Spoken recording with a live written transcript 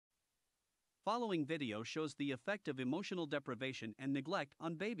Following video shows the effect of emotional deprivation and neglect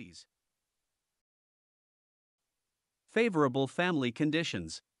on babies. Favorable family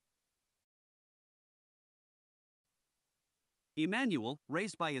conditions. Emmanuel,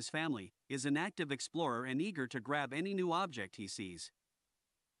 raised by his family, is an active explorer and eager to grab any new object he sees.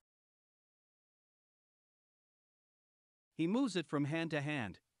 He moves it from hand to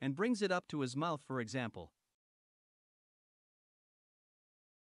hand and brings it up to his mouth, for example.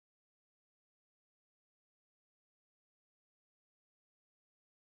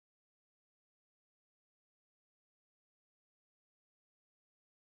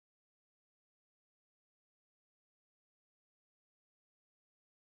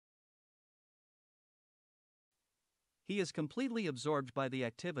 He is completely absorbed by the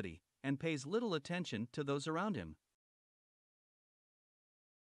activity and pays little attention to those around him.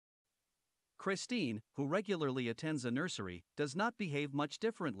 Christine, who regularly attends a nursery, does not behave much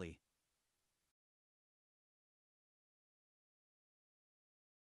differently.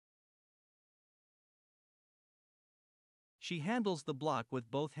 She handles the block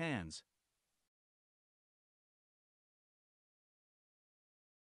with both hands.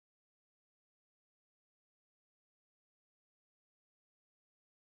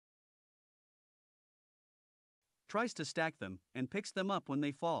 Tries to stack them and picks them up when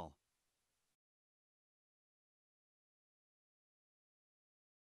they fall.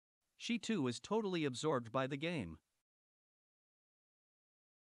 She too is totally absorbed by the game.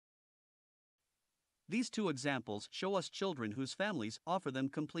 These two examples show us children whose families offer them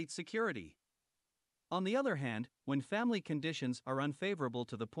complete security. On the other hand, when family conditions are unfavorable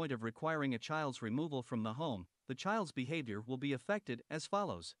to the point of requiring a child's removal from the home, the child's behavior will be affected as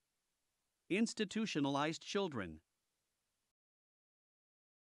follows. Institutionalized children.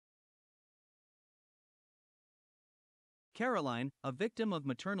 Caroline, a victim of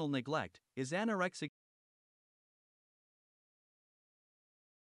maternal neglect, is anorexic.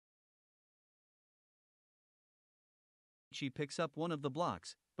 She picks up one of the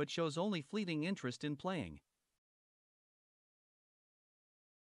blocks, but shows only fleeting interest in playing.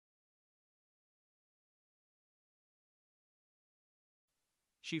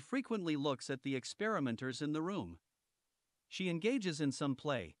 She frequently looks at the experimenters in the room. She engages in some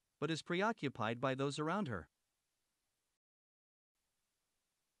play, but is preoccupied by those around her.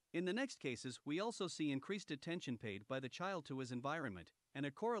 In the next cases, we also see increased attention paid by the child to his environment, and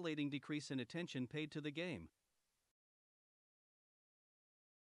a correlating decrease in attention paid to the game.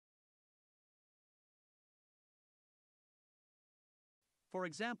 For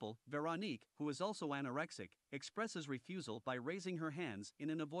example, Veronique, who is also anorexic, expresses refusal by raising her hands in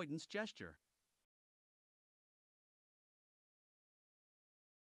an avoidance gesture.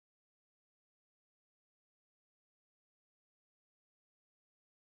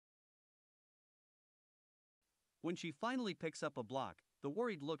 When she finally picks up a block, the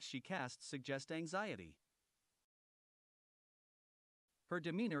worried looks she casts suggest anxiety. Her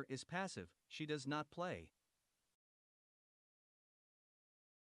demeanor is passive, she does not play.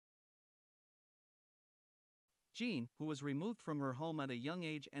 Jean, who was removed from her home at a young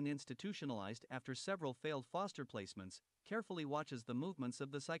age and institutionalized after several failed foster placements, carefully watches the movements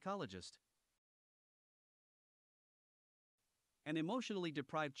of the psychologist. An emotionally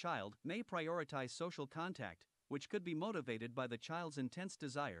deprived child may prioritize social contact, which could be motivated by the child's intense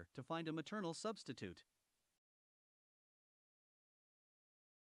desire to find a maternal substitute.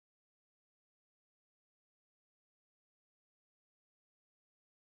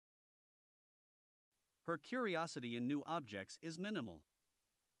 Her curiosity in new objects is minimal.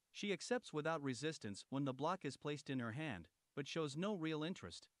 She accepts without resistance when the block is placed in her hand, but shows no real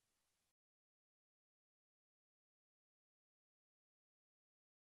interest.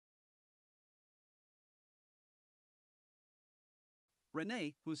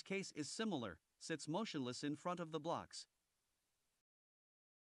 Renee, whose case is similar, sits motionless in front of the blocks.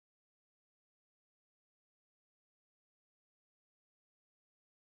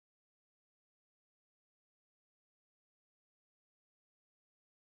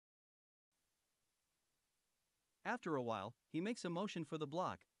 After a while, he makes a motion for the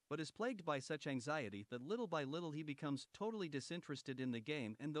block, but is plagued by such anxiety that little by little he becomes totally disinterested in the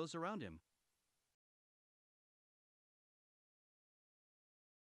game and those around him.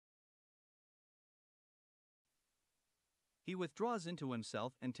 He withdraws into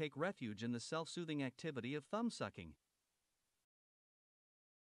himself and takes refuge in the self-soothing activity of thumb sucking.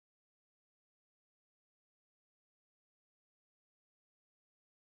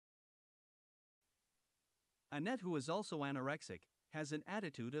 Annette, who is also anorexic, has an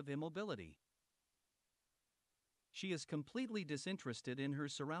attitude of immobility. She is completely disinterested in her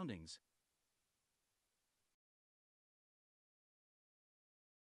surroundings.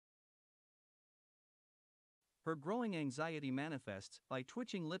 Her growing anxiety manifests by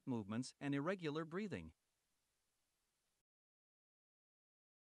twitching lip movements and irregular breathing.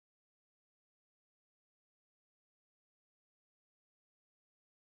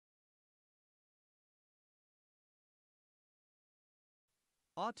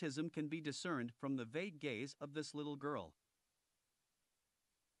 Autism can be discerned from the vague gaze of this little girl.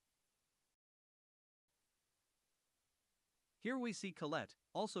 Here we see Colette,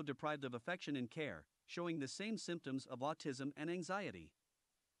 also deprived of affection and care, showing the same symptoms of autism and anxiety.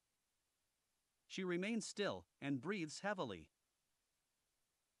 She remains still and breathes heavily.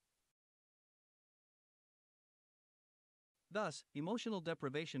 Thus, emotional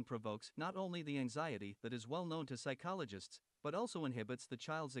deprivation provokes not only the anxiety that is well known to psychologists, but also inhibits the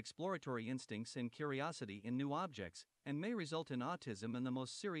child's exploratory instincts and curiosity in new objects, and may result in autism in the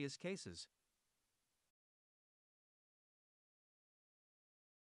most serious cases.